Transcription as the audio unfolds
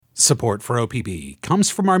Support for OPB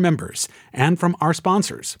comes from our members and from our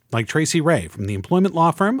sponsors, like Tracy Ray from the employment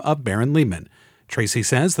law firm of Barron Liebman. Tracy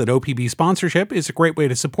says that OPB sponsorship is a great way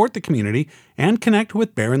to support the community and connect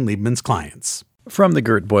with Barron Liebman's clients. From the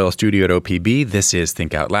Gert Boyle studio at OPB, this is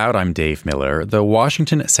Think Out Loud. I'm Dave Miller. The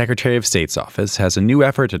Washington Secretary of State's office has a new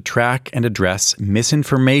effort to track and address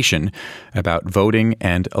misinformation about voting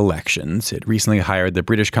and elections. It recently hired the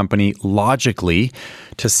British company Logically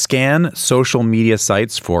to scan social media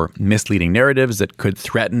sites for misleading narratives that could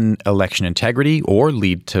threaten election integrity or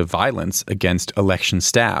lead to violence against election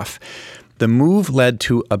staff. The move led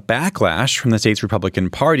to a backlash from the state's Republican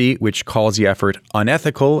Party, which calls the effort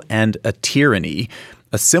unethical and a tyranny.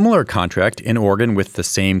 A similar contract in Oregon with the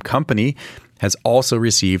same company has also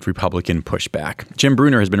received Republican pushback. Jim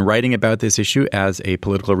Brunner has been writing about this issue as a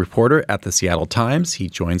political reporter at the Seattle Times. He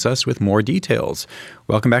joins us with more details.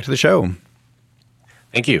 Welcome back to the show.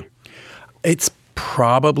 Thank you. It's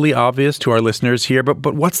probably obvious to our listeners here,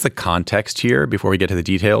 but what's the context here before we get to the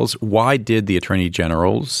details? Why did the attorneys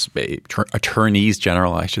general,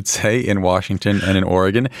 I should say, in Washington and in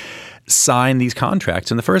Oregon sign these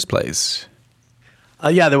contracts in the first place?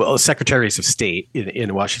 There were secretaries of state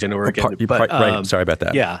in Washington, Oregon. Right. Sorry about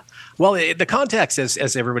that. Yeah. Well, the context,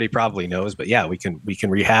 as everybody probably knows, but yeah, we can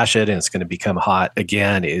rehash it, and it's going to become hot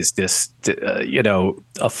again. Is this,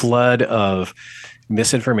 a flood of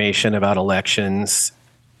misinformation about elections,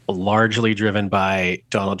 largely driven by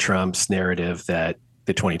Donald Trump's narrative that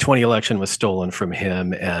the 2020 election was stolen from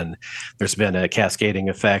him. And there's been a cascading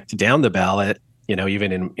effect down the ballot,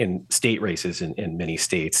 even in state races in many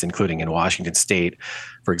states, including in Washington state.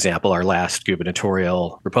 For example, our last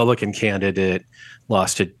gubernatorial Republican candidate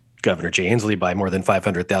lost to Governor Jay Inslee by more than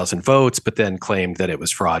 500,000 votes, but then claimed that it was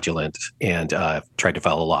fraudulent and tried to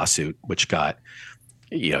file a lawsuit, which got,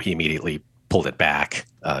 he immediately pulled it back.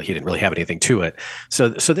 He didn't really have anything to it. So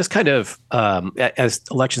this kind of, as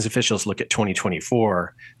elections officials look at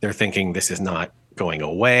 2024, they're thinking this is not going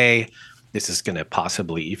away. This is going to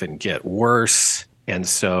possibly even get worse. And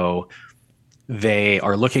so they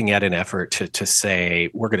are looking at an effort to say,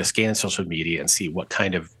 we're going to scan social media and see what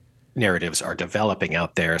kind of narratives are developing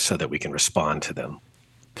out there so that we can respond to them.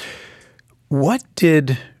 What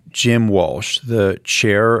did Jim Walsh, the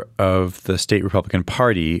chair of the state Republican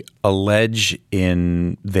Party, allege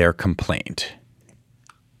in their complaint?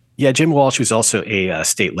 Yeah, Jim Walsh, who's also a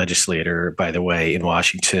state legislator, by the way, in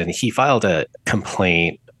Washington, he filed a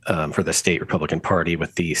complaint for the state Republican Party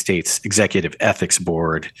with the state's executive ethics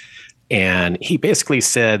board. And he basically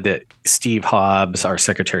said that Steve Hobbs, our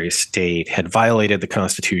Secretary of State, had violated the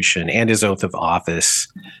Constitution and his oath of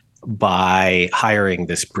office by hiring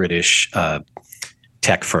this British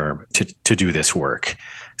tech firm to do this work.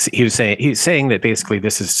 So he was saying that basically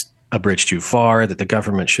this is a bridge too far, that the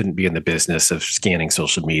government shouldn't be in the business of scanning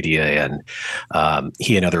social media. And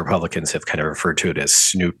he and other Republicans have kind of referred to it as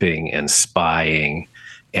snooping and spying.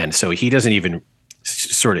 And so he doesn't even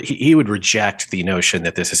he would reject the notion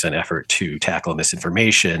that this is an effort to tackle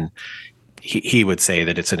misinformation. He would say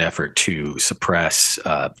that it's an effort to suppress,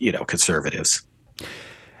 conservatives.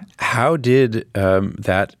 How did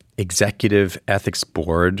that executive ethics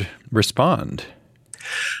board respond?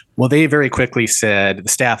 Well, they very quickly said, the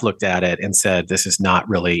staff looked at it and said, this is not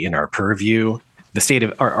really in our purview. The state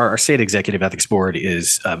of our state executive ethics board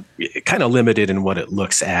is kind of limited in what it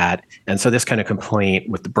looks at. And so this kind of complaint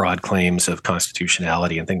with the broad claims of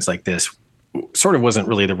constitutionality and things like this sort of wasn't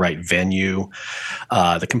really the right venue.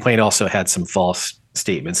 The complaint also had some false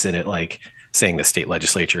statements in it, like saying the state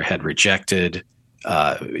legislature had rejected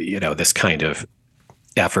this kind of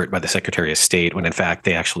effort by the Secretary of State, when in fact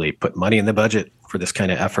they actually put money in the budget for this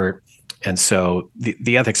kind of effort. And so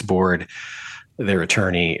the ethics board, their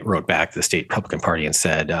attorney wrote back to the state Republican Party and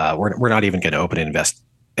said, we're not even going to open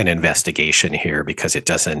an investigation here because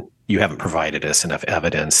you haven't provided us enough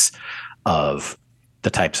evidence of the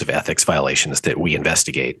types of ethics violations that we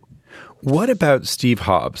investigate. What about Steve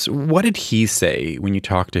Hobbs? What did he say when you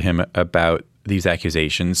talked to him about these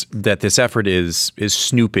accusations that this effort is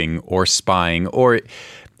snooping or spying,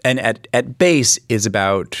 and at base is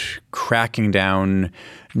about cracking down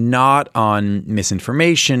not on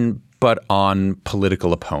misinformation, but on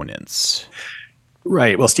political opponents?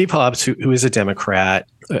 Right. Well, Steve Hobbs, who is a Democrat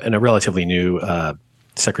and a relatively new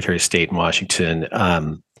Secretary of State in Washington,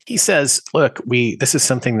 he says, look, this is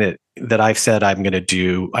something that I've said I was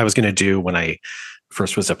going to do when I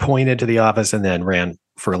first was appointed to the office and then ran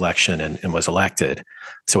for election and was elected.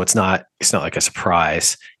 So it's not like a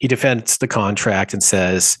surprise. He defends the contract and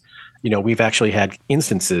says, we've actually had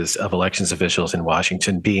instances of elections officials in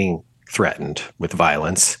Washington being threatened with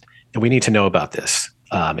violence, and we need to know about this.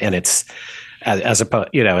 And it's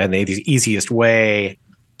and the easiest way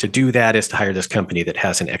to do that is to hire this company that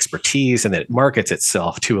has an expertise and that markets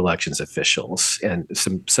itself to elections officials. And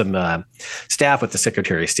some staff with the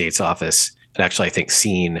Secretary of State's office had actually, I think,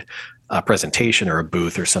 seen a presentation or a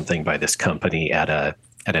booth or something by this company at a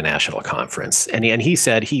national conference. And he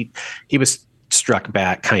said he was struck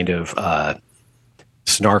back kind of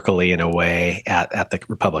snarkily in a way at the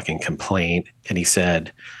Republican complaint. And he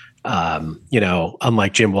said,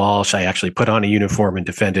 unlike Jim Walsh, I actually put on a uniform and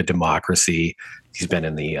defended democracy. He's been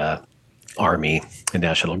in the Army and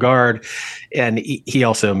National Guard. And he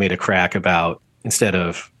also made a crack about, instead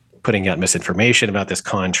of putting out misinformation about this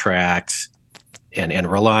contract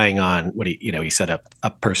and relying on what he said, a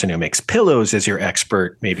person who makes pillows as your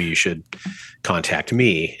expert, maybe you should contact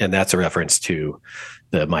me. And that's a reference to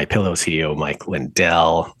the MyPillow CEO, Mike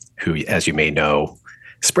Lindell, who, as you may know,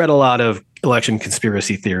 spread a lot of election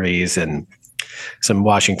conspiracy theories, and some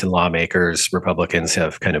Washington lawmakers, Republicans,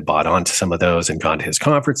 have kind of bought onto some of those and gone to his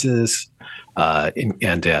conferences.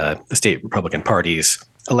 The state Republican Party's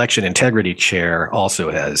election integrity chair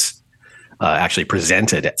also has actually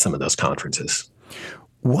presented at some of those conferences.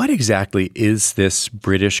 What exactly is this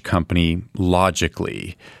British company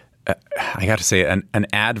logically? I got to say, an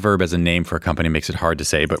adverb as a name for a company makes it hard to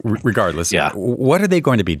say, but regardless, what are they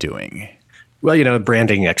going to be a Well,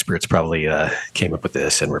 branding experts probably came up with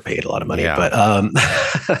this and were paid a lot of money, but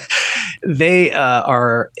they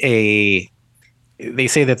they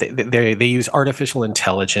say that they use artificial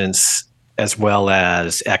intelligence as well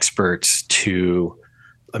as experts to,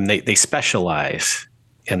 they specialize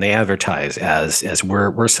and they advertise as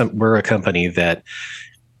we're a company that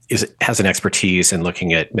has an expertise in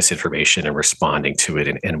looking at misinformation and responding to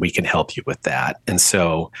it, and we can help you with that. And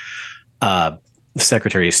so the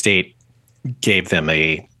Secretary of State gave them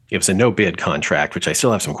it was a no bid contract, which I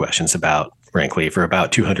still have some questions about, frankly, for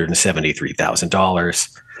about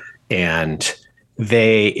 $273,000. And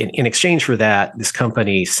they, in exchange for that, this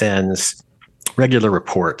company sends regular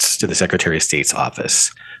reports to the Secretary of State's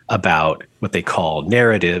office about what they call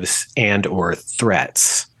narratives and or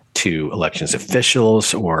threats to elections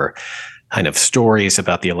officials, or kind of stories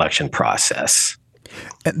about the election process.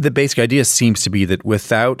 The basic idea seems to be that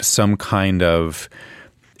without some kind of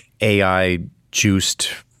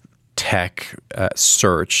AI-juiced tech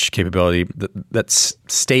search capability, that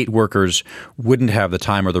state workers wouldn't have the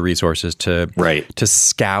time or the resources to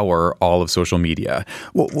scour all of social media.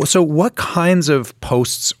 Well, so what kinds of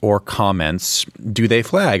posts or comments do they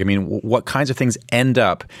flag? I mean, what kinds of things end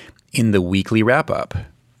up in the weekly wrap-up?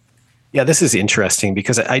 Yeah, this is interesting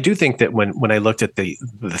because I do think that when I looked at the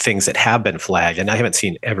things that have been flagged, and I haven't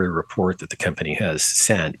seen every report that the company has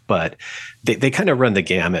sent, but they kind of run the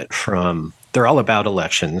gamut from, they're all about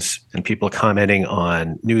elections and people commenting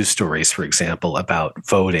on news stories, for example, about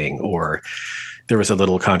voting. Or there was a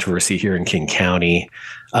little controversy here in King County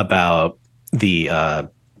about the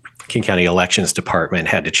King County Elections Department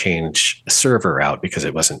had to change a server out because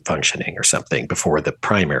it wasn't functioning or something before the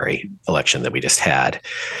primary election that we just had.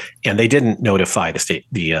 And they didn't notify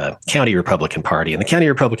the county Republican Party. And the county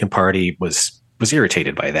Republican Party was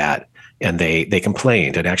irritated by that. And they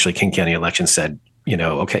complained. And actually, King County Elections said,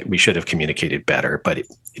 okay, we should have communicated better, but it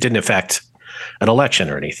didn't affect an election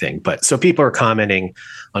or anything. But so people are commenting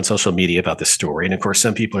on social media about this story. And of course,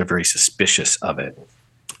 some people are very suspicious of it.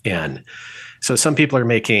 And so some people are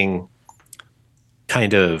making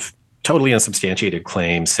kind of totally unsubstantiated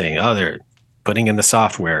claims saying, they're putting in the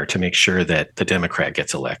software to make sure that the Democrat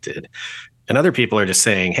gets elected. And other people are just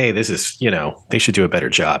saying, hey, this is, they should do a better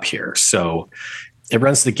job here. So it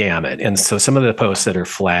runs the gamut. And so some of the posts that are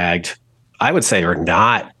flagged, I would say, are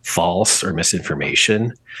not false or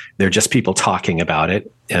misinformation. They're just people talking about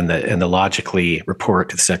it. And the logically report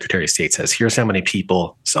to the Secretary of State says, here's how many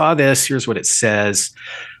people saw this. Here's what it says.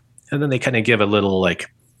 And then they kind of give a little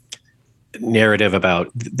narrative about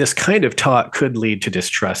this kind of talk could lead to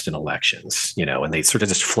distrust in elections, and they sort of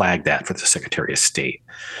just flag that for the Secretary of State.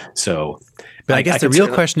 So, but I guess the real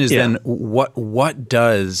question is then what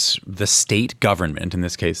does the state government, in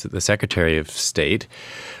this case, the Secretary of State,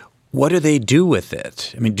 what do they do with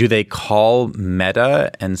it? I mean, do they call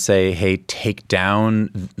Meta and say, hey, take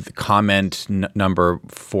down the comment number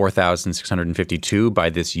 4,652 by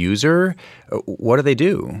this user? What do they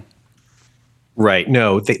do? Right.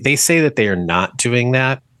 No, they say that they are not doing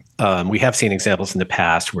that. We have seen examples in the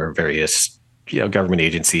past where various government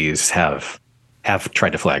agencies have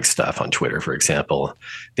tried to flag stuff on Twitter, for example.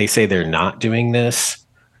 They say they're not doing this,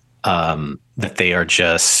 that they are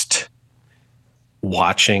just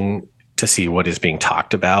watching to see what is being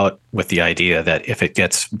talked about, with the idea that if it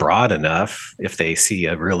gets broad enough, if they see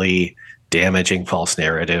a really damaging false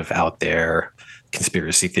narrative out there,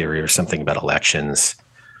 conspiracy theory or something about elections,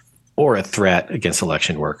 or a threat against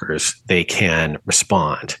election workers, they can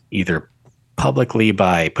respond either publicly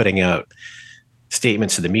by putting out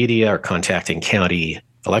statements to the media or contacting county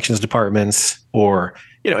elections departments, or,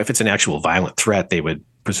 if it's an actual violent threat, they would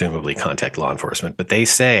presumably contact law enforcement. But they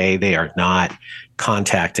say they are not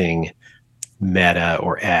contacting Meta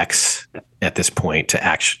or X at this point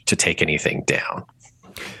to take anything down.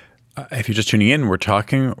 If you're just tuning in, we're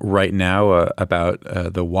talking right now about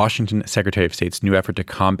the Washington Secretary of State's new effort to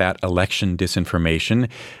combat election disinformation.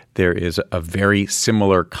 There is a very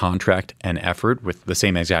similar contract and effort with the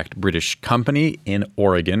same exact British company in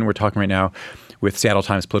Oregon. We're talking right now with Seattle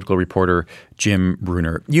Times political reporter Jim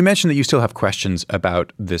Brunner. You mentioned that you still have questions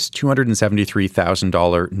about this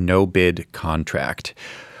 $273,000 no-bid contract.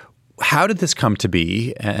 How did this come to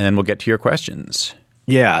be? And we'll get to your questions.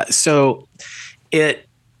 Yeah, so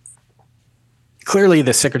clearly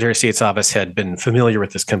the Secretary of State's office had been familiar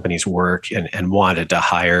with this company's work and wanted to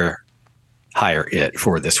hire it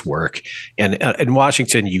for this work. And in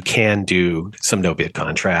Washington, you can do some no-bid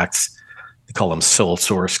contracts. They call them sole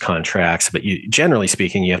source contracts, but generally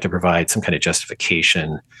speaking, you have to provide some kind of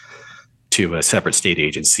justification to a separate state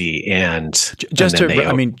agency.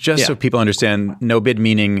 So people understand, no bid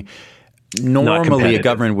meaning normally a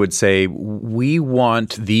government would say, we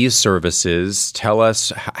want these services. Tell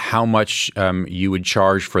us how much you would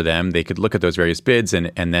charge for them. They could look at those various bids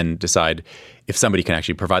and then decide if somebody can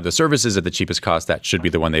actually provide those services at the cheapest cost, that should be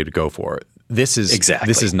the one they would go for. This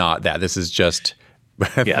is not that. This is just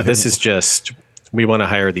this is just, we want to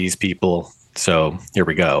hire these people, so here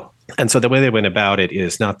we go. And so the way they went about it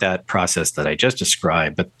is not that process that I just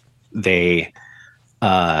described, but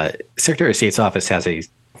Secretary of State's office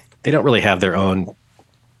they don't really have their own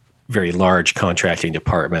very large contracting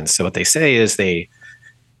departments. So what they say is the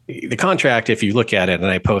contract, if you look at it, and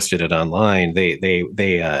I posted it online, they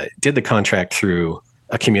did the contract through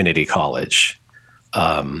a community college,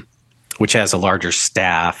 which has a larger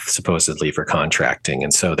staff supposedly for contracting.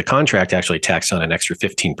 And so the contract actually taxed on an extra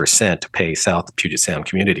 15% to pay South Puget Sound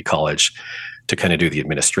Community College to kind of do the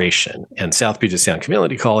administration. And South Puget Sound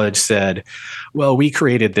Community College said, well, we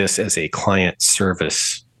created this as a client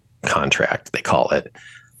service contract, they call it.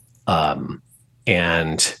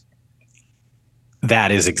 And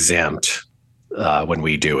that is exempt when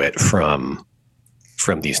we do it from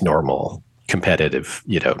these normal competitive,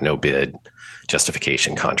 no bid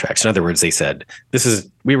justification contracts. In other words, they said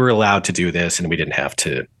we were allowed to do this and we didn't have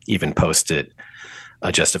to even post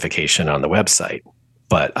a justification on the website.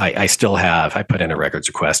 But I put in a records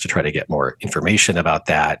request to try to get more information about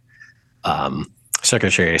that.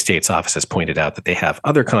 Secretary of State's office has pointed out that they have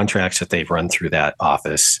other contracts that they've run through that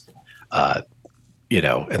office, and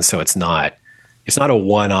so it's not a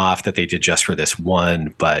one-off that they did just for this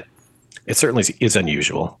one, but it certainly is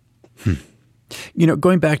unusual.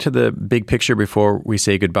 Going back to the big picture before we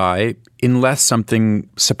say goodbye, unless something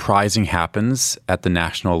surprising happens at the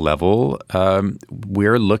national level,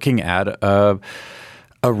 we're looking at a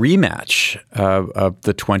rematch of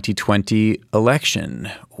the 2020 election.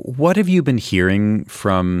 What have you been hearing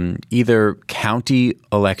from either county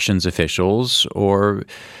elections officials or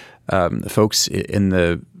folks in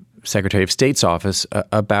the Secretary of State's office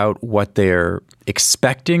about what they're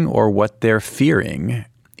expecting or what they're fearing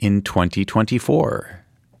in 2024?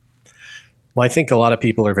 Well, I think a lot of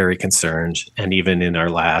people are very concerned. And even in our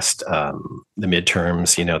last, the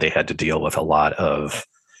midterms, they had to deal with a lot of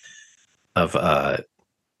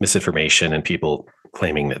misinformation and people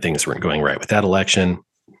claiming that things weren't going right with that election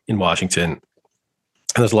in Washington. And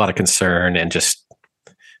there's a lot of concern and just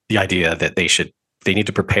the idea that they need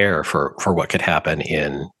to prepare for what could happen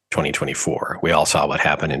in 2024. We all saw what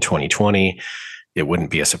happened in 2020. It wouldn't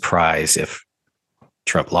be a surprise if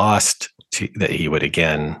Trump lost, that he would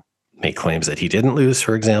again make claims that he didn't lose,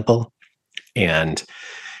 for example. And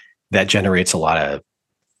that generates a lot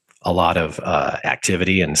of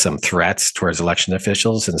activity and some threats towards election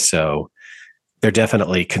officials. And so they're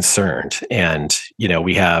definitely concerned. And,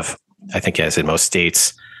 we have, I think as in most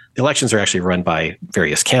states, the elections are actually run by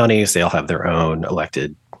various counties. They all have their own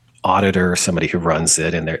elected auditor, somebody who runs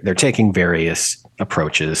it, and they're taking various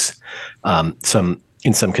approaches.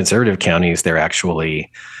 In some conservative counties, they're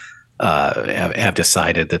actually have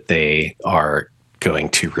decided that they are going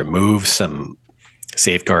to remove some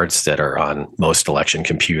safeguards that are on most election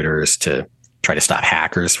computers to try to stop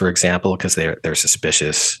hackers, for example, because they're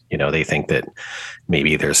suspicious. They think that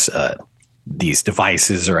maybe there's these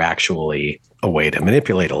devices are actually a way to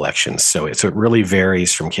manipulate elections. So it really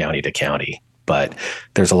varies from county to county, but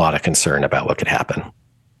there's a lot of concern about what could happen.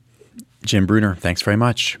 Jim Brunner, thanks very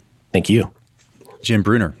much. Thank you. Jim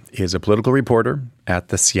Brunner is a political reporter at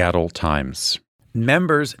the Seattle Times.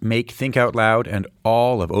 Members make Think Out Loud and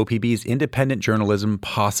all of OPB's independent journalism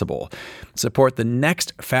possible. Support the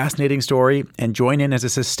next fascinating story and join in as a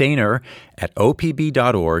sustainer at opb.org/pod.